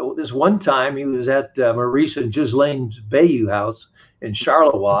yeah. This one time he was at Maurice and Ghislaine's Bayou house in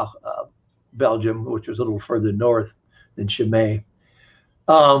Charleroi, Belgium, which was a little further north than Chimay.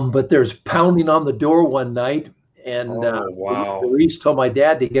 But there's pounding on the door one night, and wow. Maurice told my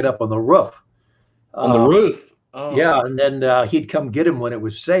dad to get up on the roof. On the roof? Oh. Yeah, and then he'd come get him when it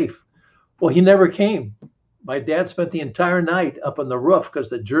was safe. Well, he never came. My dad spent the entire night up on the roof because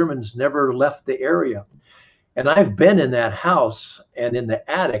the Germans never left the area. And I've been in that house and in the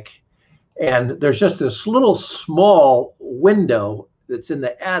attic, and there's just this little small window that's in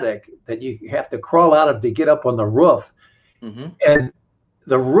the attic that you have to crawl out of to get up on the roof. Mm-hmm. And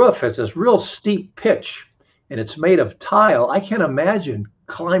the roof has this real steep pitch, and it's made of tile. I can't imagine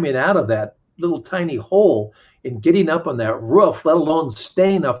climbing out of that little tiny hole and getting up on that roof, let alone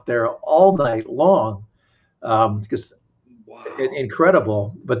staying up there all night long. Because wow.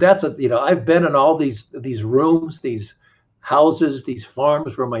 Incredible. But that's I've been in all these rooms, these houses, these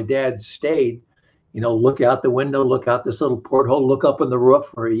farms where my dad stayed. Look out the window, look out this little porthole, look up on the roof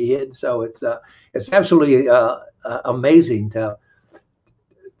where he hid. So it's absolutely amazing to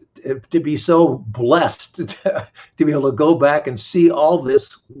be so blessed to be able to go back and see all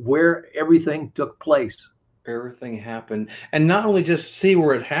this where everything took place. Everything happened, and not only just see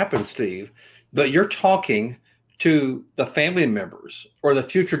where it happened, Steve, but you're talking to the family members or the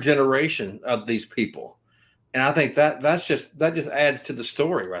future generation of these people. And I think that just adds to the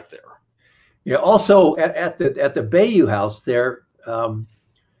story right there. Yeah. Also at the Bayou house there, the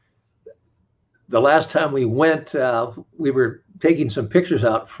last time we went, we were taking some pictures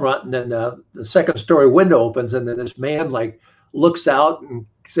out front, and then the second story window opens, and then this man looks out and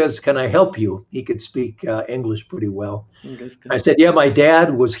says, "Can I help you?" He could speak English pretty well. I said, "Yeah, my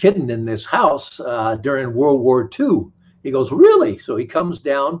dad was hidden in this house during World War II." He goes, "Really?" So he comes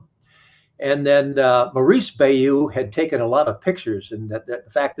down, and then Maurice Bayou had taken a lot of pictures, and that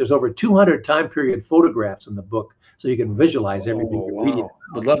in fact, there's over 200 time period photographs in the book, so you can visualize everything you're reading.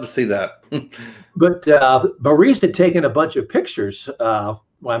 Would love to see that. But Maurice had taken a bunch of pictures while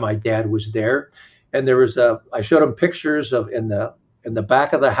my dad was there, and there was I showed him pictures of in the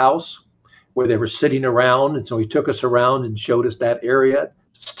back of the house where they were sitting around. And so he took us around and showed us that area.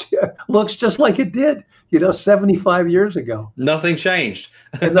 Looks just like it did, 75 years ago. Nothing changed.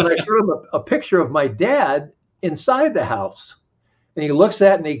 And then I showed him a picture of my dad inside the house. And he looks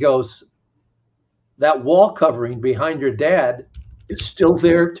at it and he goes, "That wall covering behind your dad is still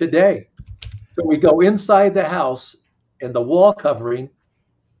there today." So we go inside the house, and the wall covering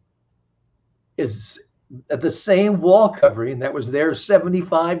is the same wall covering that was there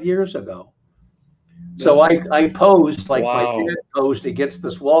 75 years ago. So I posed like my dad posed against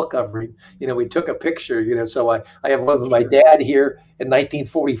this wall covering. We took a picture, so I have one with my dad here in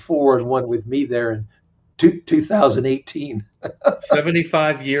 1944 and one with me there in 2018.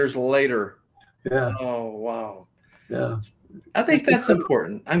 75 years later. Yeah. Oh, wow. Yeah. I think that's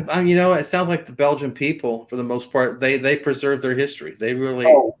important. It sounds like the Belgian people, for the most part, they preserve their history. They really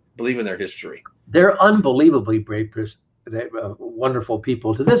believe in their history. They're unbelievably brave, wonderful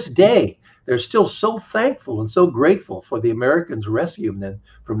people. To this day, they're still so thankful and so grateful for the Americans rescuing them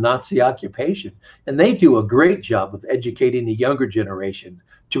from Nazi occupation. And they do a great job of educating the younger generation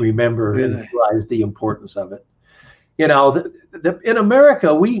to remember and realize the importance of it. In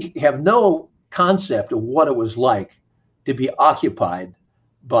America, we have no concept of what it was like to be occupied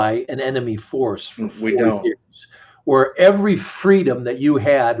by an enemy force for 4 years, where every freedom that you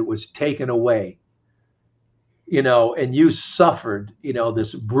had was taken away. And you suffered,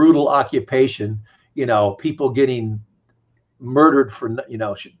 this brutal occupation, people getting murdered for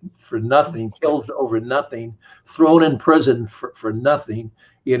nothing, killed over nothing, thrown in prison for nothing.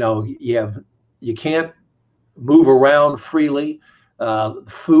 You can't move around freely.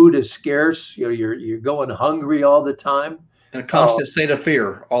 Food is scarce. You're going hungry all the time. And a constant state of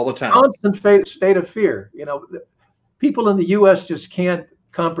fear all the time. Constant state of fear. People in the U.S. just can't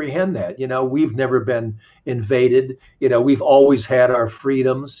comprehend that. We've never been invaded. We've always had our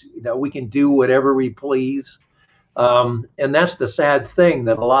freedoms. We can do whatever we please. And that's the sad thing,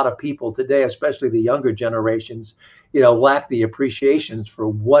 that a lot of people today, especially the younger generations, lack the appreciations for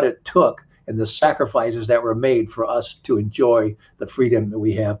what it took and the sacrifices that were made for us to enjoy the freedom that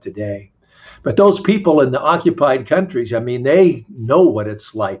we have today. But those people in the occupied countries, I mean, they know what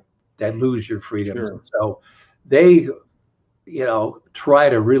it's like to lose your freedoms. Sure. So they, try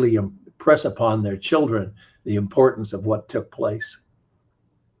to really impress upon their children the importance of what took place.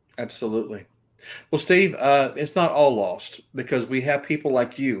 Absolutely. Well, Steve, it's not all lost, because we have people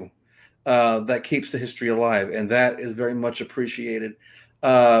like you that keeps the history alive, and that is very much appreciated.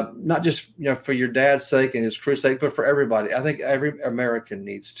 Not just for your dad's sake and his crew's sake, but for everybody. I think every American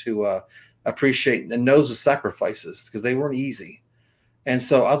needs to appreciate and knows the sacrifices, because they weren't easy. And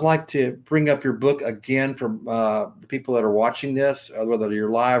so I'd like to bring up your book again for the people that are watching this, whether you're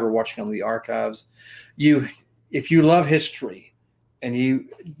live or watching on the archives. If you love history, and you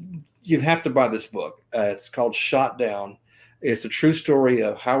have to buy this book. It's called Shot Down. It's a true story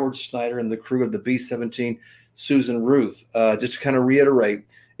of Howard Snyder and the crew of the B-17 Susan Ruth. Just to kind of reiterate,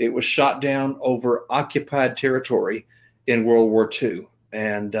 it was shot down over occupied territory in World War II.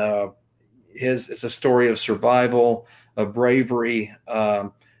 And it's a story of survival, of bravery.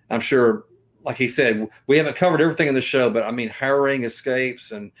 I'm sure, like he said, we haven't covered everything in the show, but I mean, harrowing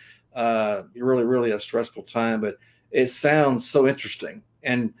escapes and really, really a stressful time. But it sounds so interesting.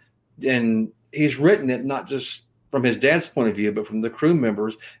 And he's written it not just from his dad's point of view, but from the crew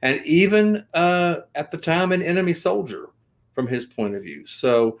members, and even at the time an enemy soldier from his point of view.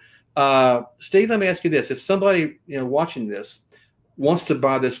 So, Steve, let me ask you this: if somebody watching this wants to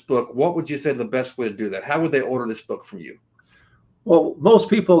buy this book, what would you say the best way to do that? How would they order this book from you? Well, most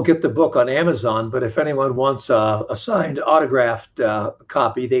people get the book on Amazon, but if anyone wants a signed, autographed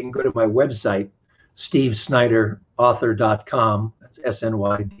copy, they can go to my website, stevesnyderauthor.com. That's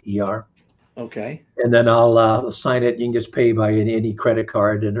SNYDER. Okay. And then I'll sign it. You can just pay by any credit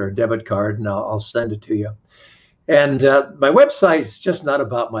card or debit card, and I'll send it to you. And my website is just not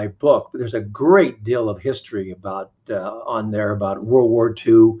about my book, but there's a great deal of history on there about World War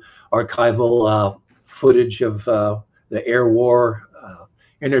II, archival footage of the air war,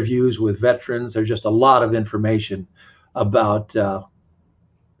 interviews with veterans. There's just a lot of information about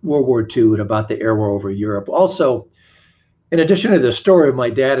World War II and about the air war over Europe. Also, in addition to the story of my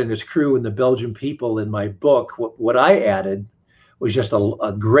dad and his crew and the Belgian people in my book, what I added was just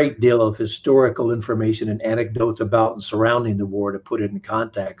a great deal of historical information and anecdotes about and surrounding the war to put it in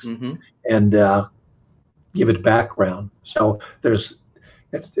context and give it background. So it's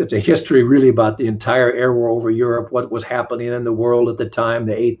a history really about the entire air war over Europe, what was happening in the world at the time,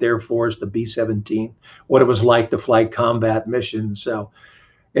 the 8th Air Force, the B-17, what it was like to fly combat missions. So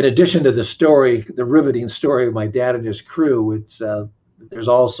in addition to the story, the riveting story of my dad and his crew, there's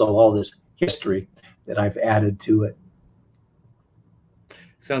also all this history that I've added to it.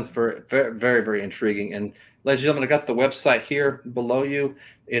 Sounds very, very, very, very intriguing. And ladies and gentlemen, I got the website here below you.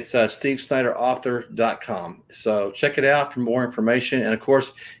 It's stevesnyderauthor.com. So check it out for more information. And of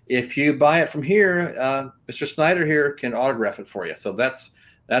course, if you buy it from here, Mr. Snyder here can autograph it for you. So that's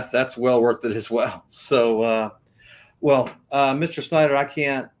well worth it as well. So, Mr. Snyder, I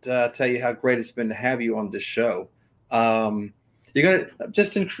can't tell you how great it's been to have you on this show.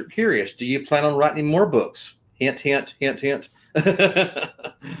 Curious, do you plan on writing more books? Hint, hint, hint, hint.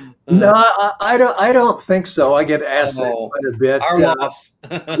 No, I don't think so. I get asked that quite a bit. Our loss.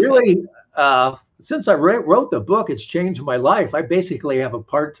 Really, since I wrote the book, it's changed my life. I basically have a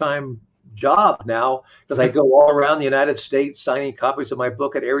part-time job now because I go all around the United States signing copies of my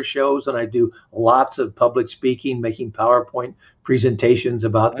book at air shows, and I do lots of public speaking, making PowerPoint presentations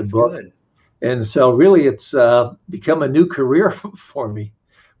about the book. Good. And so really it's become a new career for me,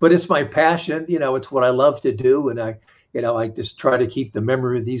 but it's my passion. It's what I love to do. And I just try to keep the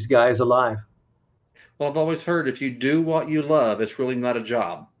memory of these guys alive. Well, I've always heard if you do what you love, it's really not a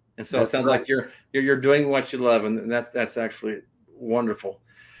job. And so it sounds like you're doing what you love, and that's actually wonderful.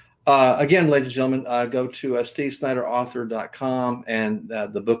 Again, ladies and gentlemen, go to stevesnyderauthor.com, and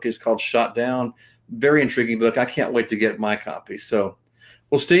the book is called Shot Down. Very intriguing book. I can't wait to get my copy. So,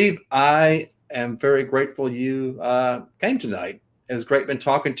 well, Steve, I am very grateful you came tonight. It was great been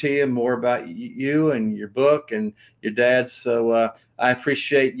talking to you more about you and your book and your dad. So I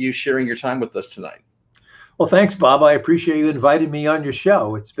appreciate you sharing your time with us tonight. Well, thanks, Bob. I appreciate you inviting me on your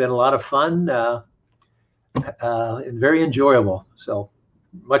show. It's been a lot of fun and very enjoyable. So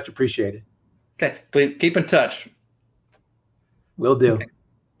much appreciated. Okay. Please keep in touch. Will do. Okay.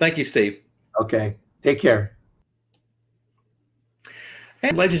 Thank you, Steve. Okay. Take care.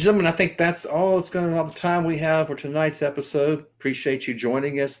 And ladies and gentlemen, I think that's all the time we have for tonight's episode. Appreciate you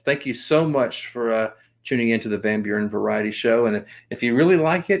joining us. Thank you so much for tuning into the Van Buren Variety Show. And if you really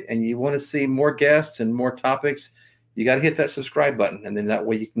like it and you want to see more guests and more topics, you got to hit that subscribe button. And then that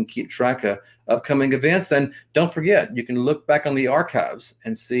way you can keep track of upcoming events. And don't forget, you can look back on the archives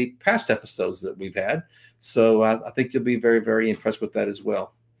and see past episodes that we've had. So I think you'll be very, very impressed with that as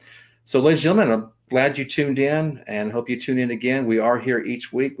well. So ladies and gentlemen, I'm glad you tuned in and hope you tune in again. We are here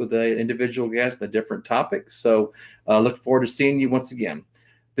each week with an individual guest, a different topic. So look forward to seeing you once again.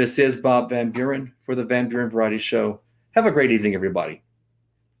 This is Bob Van Buren for the Van Buren Variety Show. Have a great evening, everybody.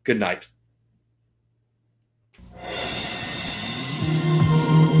 Good night.